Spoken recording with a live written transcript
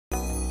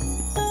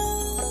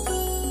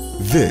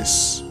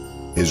This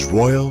is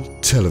Royal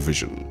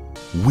Television.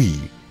 We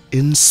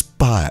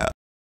inspire.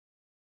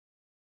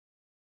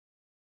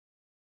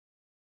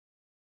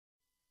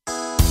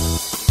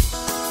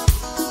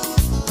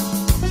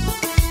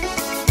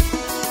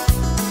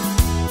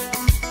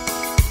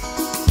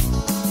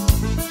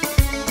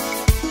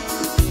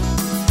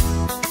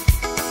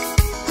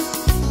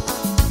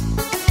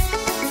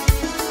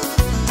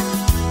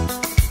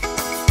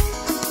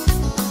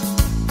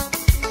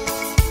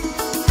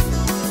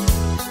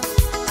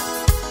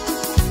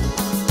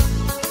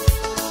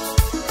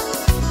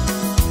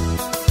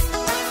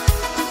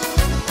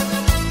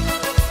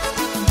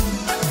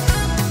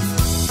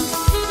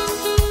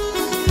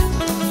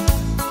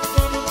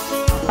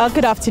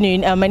 Good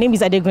afternoon. My name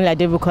is Adegunle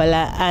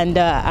Adebukola and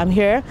I'm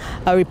here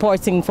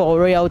reporting for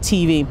Royal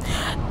TV.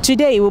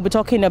 Today we'll be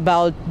talking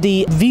about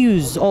the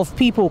views of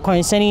people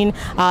concerning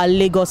our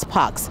Lagos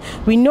parks.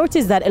 We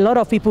noticed that a lot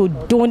of people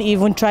don't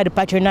even try to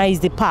patronize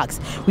the parks.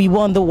 We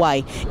wonder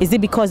why. Is it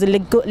because the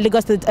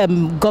Lagos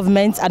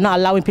governments are not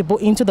allowing people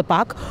into the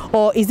park?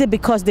 Or is it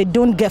because they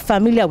don't get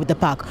familiar with the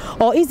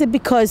park? Or is it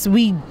because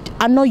we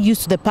are not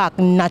used to the park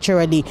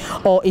naturally?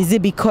 Or is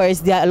it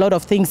because there are a lot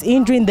of things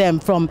hindering them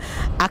from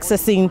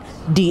accessing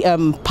the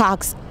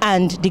parks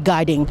and the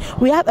garden?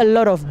 We have a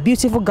lot of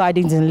beautiful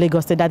gardens in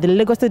Lagos State that the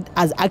Lagos State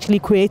has actually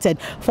created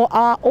for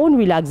our own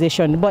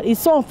relaxation, but it's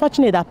so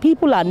unfortunate that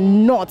people are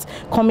not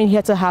coming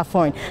here to have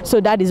fun.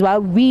 So that is why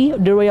we,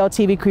 the Royal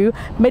TV crew,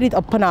 made it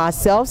upon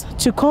ourselves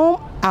to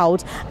come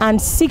out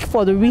and seek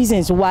for the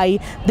reasons why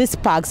these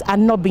parks are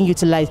not being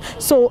utilized.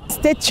 So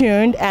stay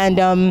tuned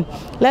and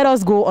let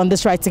us go on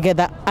this ride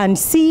together and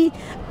see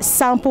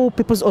sample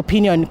people's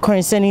opinion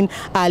concerning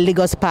our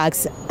Lagos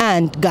parks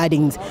and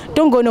gardens.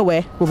 Don't go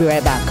nowhere, we'll be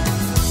right back.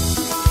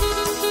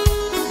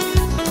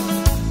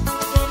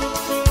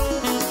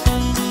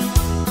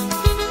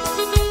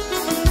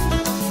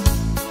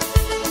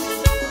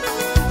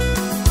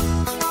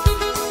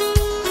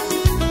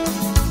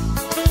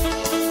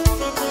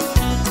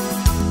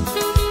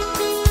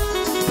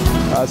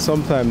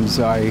 Sometimes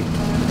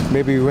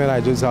maybe when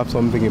I just have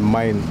something in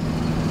mind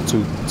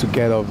to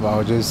get up,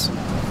 I'll just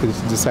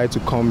decide to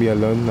come here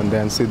alone and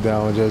then sit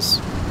down,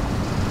 just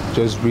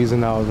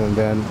reason out and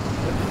then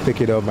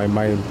take it out my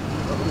mind.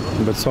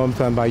 But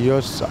sometimes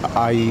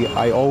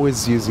I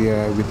always use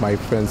here with my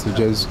friends to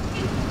just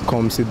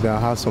come sit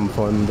down, have some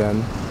fun, and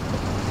then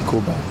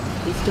go back.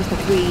 It's just a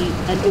free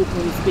and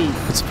open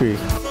space. It's free.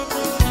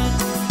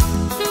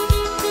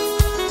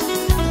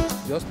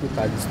 Just look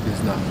at this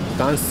place now. You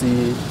can't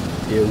see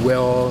a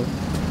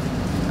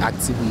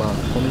well-active man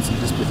coming to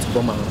this place to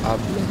come and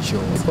have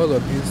leisure. Because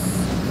of this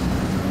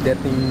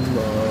dating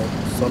or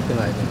something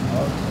like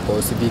that.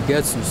 Because if you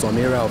get to some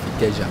area of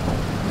Ikeja,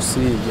 you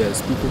see,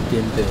 yes, people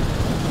came there.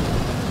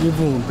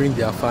 Even bring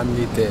their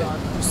family there,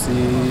 you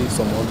see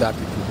some other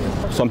people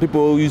there. Some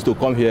people used to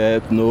come here,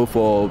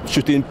 for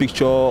shooting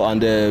picture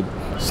and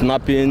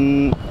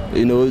snapping,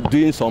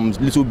 doing some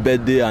little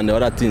birthday and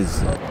other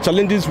things.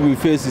 Challenges we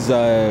face is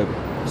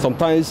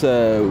sometimes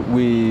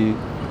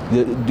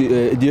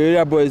the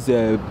area boys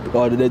they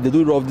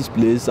do rough this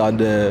place,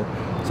 and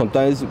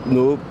sometimes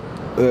the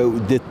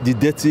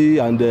dirty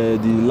and the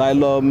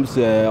nylons,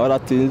 other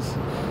things.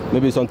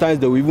 Maybe sometimes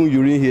they will even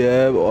urine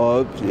here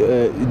or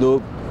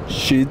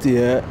shit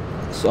here,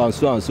 and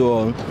so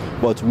on.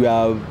 But we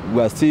are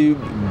still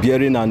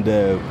bearing, and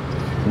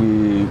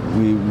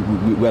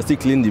we are still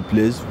cleaning the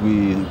place.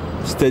 We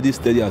steady.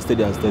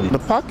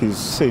 The park is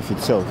safe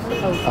itself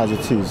as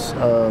it is.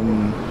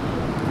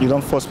 You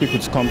don't force people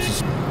to come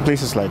to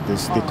places like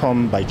this. They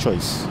come by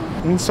choice.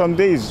 In some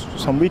days,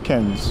 some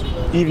weekends,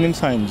 evening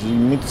times, you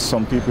meet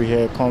some people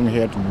here, come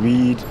here to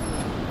read.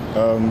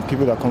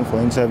 People that come for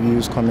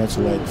interviews come here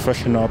to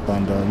freshen up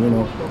and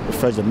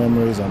refresh their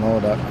memories and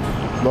all that.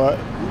 But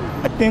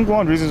I think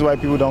one of the reasons why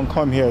people don't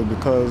come here is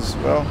because,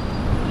 well,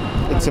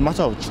 it's a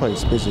matter of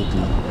choice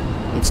basically.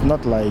 It's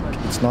not like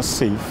it's not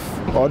safe.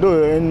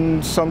 Although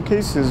in some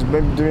cases,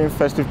 maybe during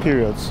festive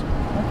periods,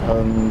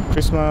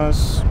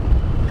 Christmas,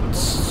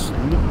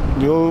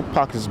 the whole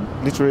park is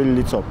literally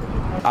lit up.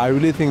 I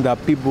really think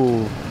that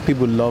people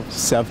love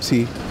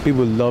safety.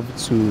 People love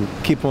to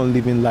keep on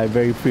living life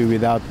very free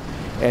without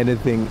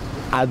anything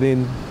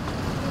adding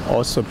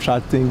or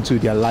subtracting to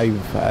their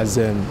life. As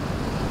in,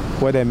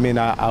 what I mean,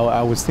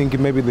 I was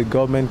thinking maybe the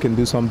government can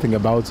do something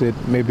about it.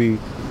 Maybe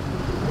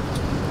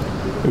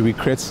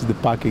recreate the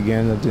park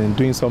again, and then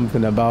doing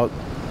something about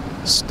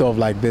stuff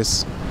like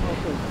this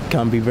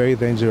can be very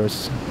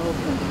dangerous.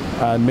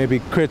 And maybe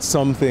create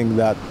something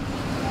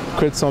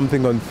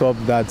on top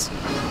that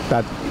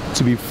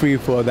to be free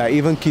for that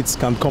even kids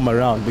can come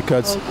around,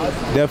 because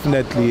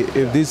definitely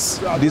if this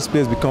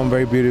place become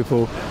very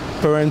beautiful,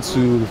 parents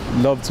will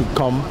love to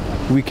come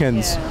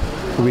weekends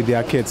with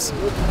their kids.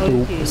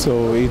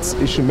 So it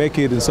should make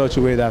it in such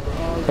a way that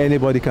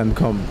anybody can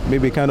come.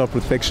 Maybe a kind of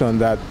protection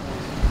that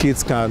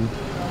kids can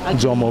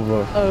jump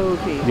over. Oh,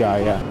 okay.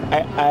 Yeah.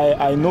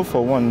 I know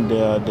for one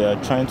they're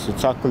trying to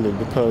tackle it,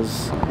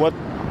 because what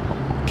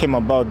came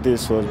about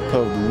this was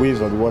because of the waves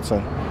of the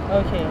water.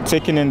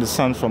 taking in the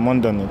sun from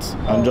underneath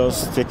and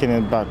just taking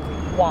it back.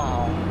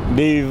 Wow.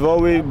 They've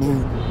always,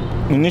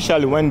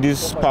 initially when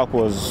this park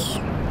was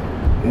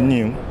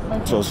new,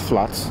 it was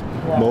flat.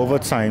 But over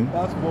time,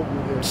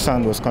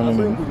 sand was coming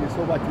in.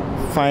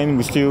 Fine,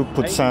 we still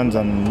put sand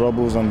and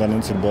rubbles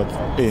underneath it, but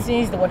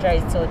since the water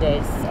is still there,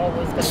 it's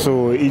always going to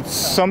so it's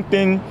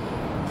something,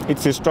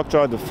 it's a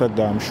structural defect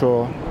that I'm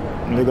sure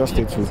Lagos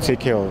State will take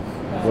care of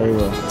very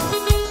well.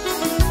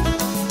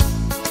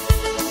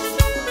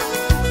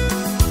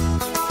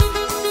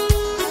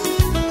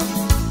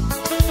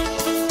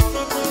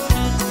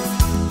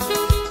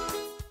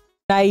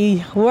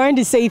 I want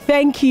to say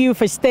thank you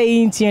for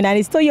staying tuned, and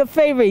it's still your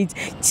favorite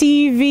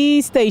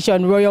TV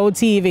station, Royal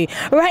TV.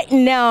 Right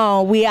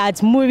now, we are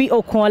at Muri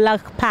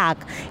Okunla Park.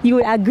 You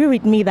would agree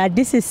with me that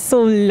this is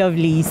so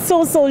lovely,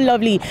 so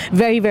lovely.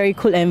 Very, very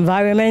cool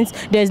environment.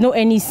 There's no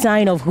any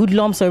sign of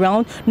hoodlums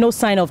around, no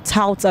sign of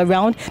touts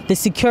around. The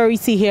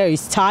security here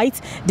is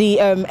tight. The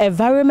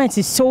environment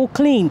is so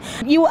clean.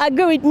 You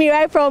agree with me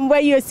right from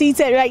where you're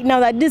seated right now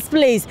that this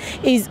place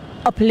is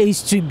a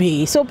place to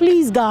be. So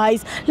please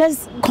guys,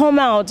 let's come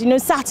out,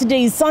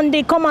 Saturday,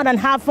 Sunday, come out and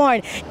have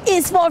fun.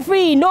 It's for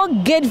free, no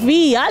gate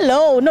fee.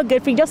 Hello, no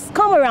gate fee, just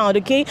come around,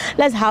 okay?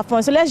 Let's have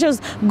fun. So let's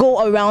just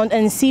go around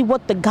and see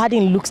what the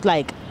garden looks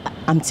like.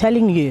 I'm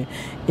telling you,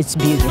 it's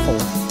beautiful.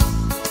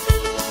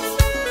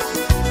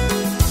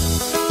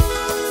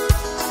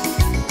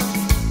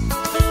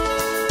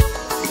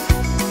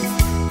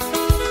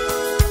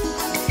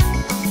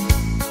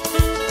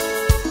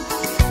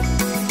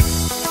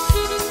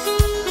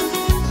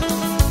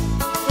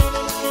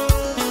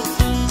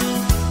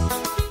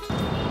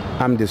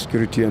 I'm the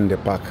security in the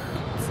park.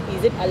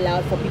 Is it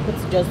allowed for people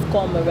to just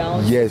come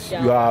around? Yes,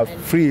 you are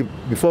free.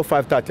 Before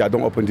 5:30, I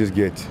don't open this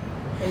gate.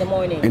 In the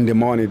morning? In the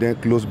morning, then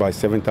close by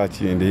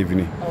 7:30 in the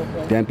evening.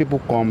 Okay. Then people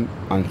come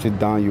and sit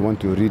down. You want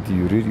to read,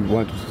 you read. You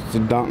want to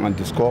sit down and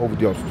discuss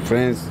with your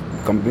friends.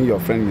 Come bring your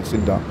friend, you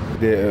sit down.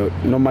 They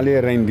normally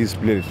rent this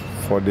place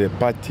for the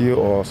party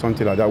or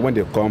something like that. When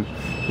they come,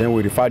 then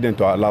we refer them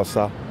to our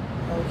Lausa.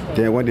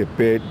 Okay. Then when they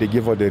pay, they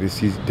give us the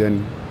receipt.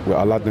 Then we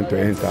allow them to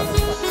enter.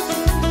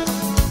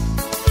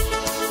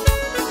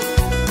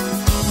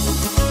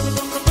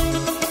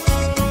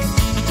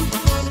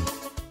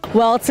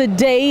 Well,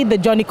 today the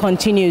journey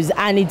continues,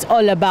 and it's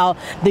all about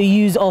the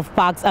use of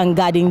parks and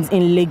gardens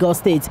in Lagos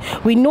State.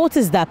 We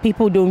noticed that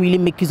people don't really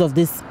make use of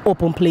these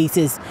open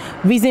places.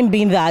 Reason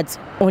being that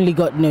only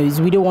God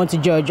knows. We don't want to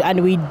judge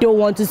and we don't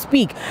want to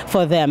speak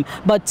for them.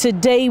 But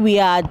today we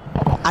are,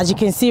 as you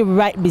can see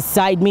right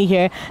beside me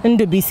here, in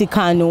the BC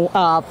Kano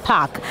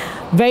Park,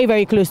 very,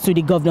 very close to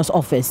the governor's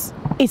office.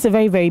 It's a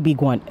very, very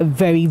big one, a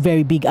very,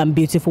 very big and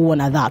beautiful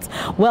one at that.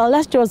 Well,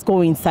 let's just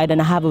go inside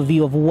and have a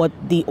view of what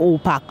the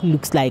old park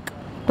looks like.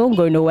 Don't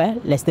go nowhere,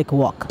 let's take a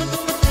walk.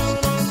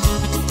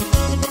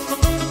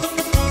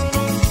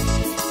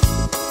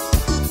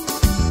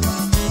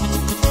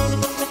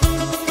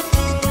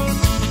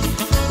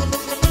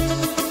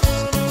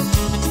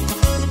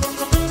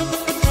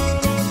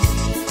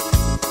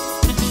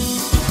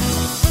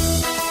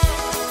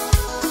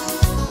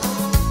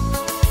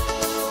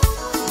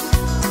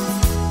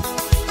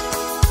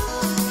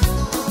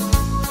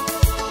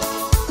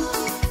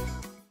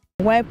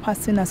 While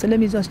passing, I said, let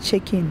me just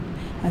check in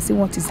and see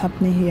what is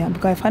happening here,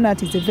 because I found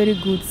out it's a very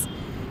good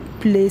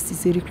place.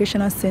 It's a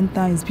recreational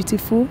center. It's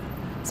beautiful.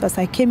 So as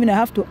I came in, I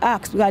have to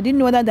ask, because I didn't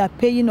know whether they're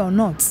paying or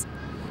not.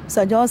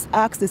 So I just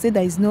asked. They said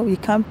there's no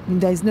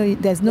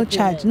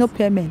charge, no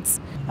payments.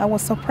 I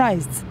was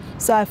surprised.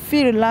 So I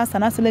feel relaxed,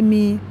 and I said, let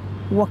me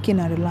walk in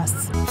and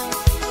relax.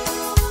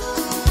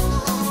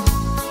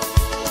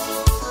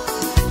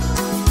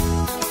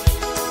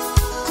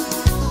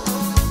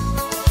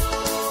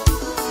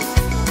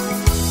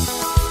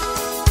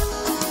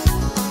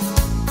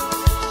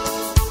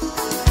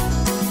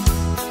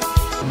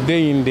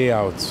 Day in, day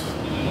out.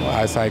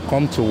 As I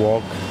come to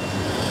work,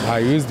 I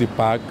use the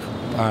park,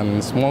 and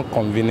it's more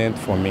convenient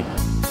for me.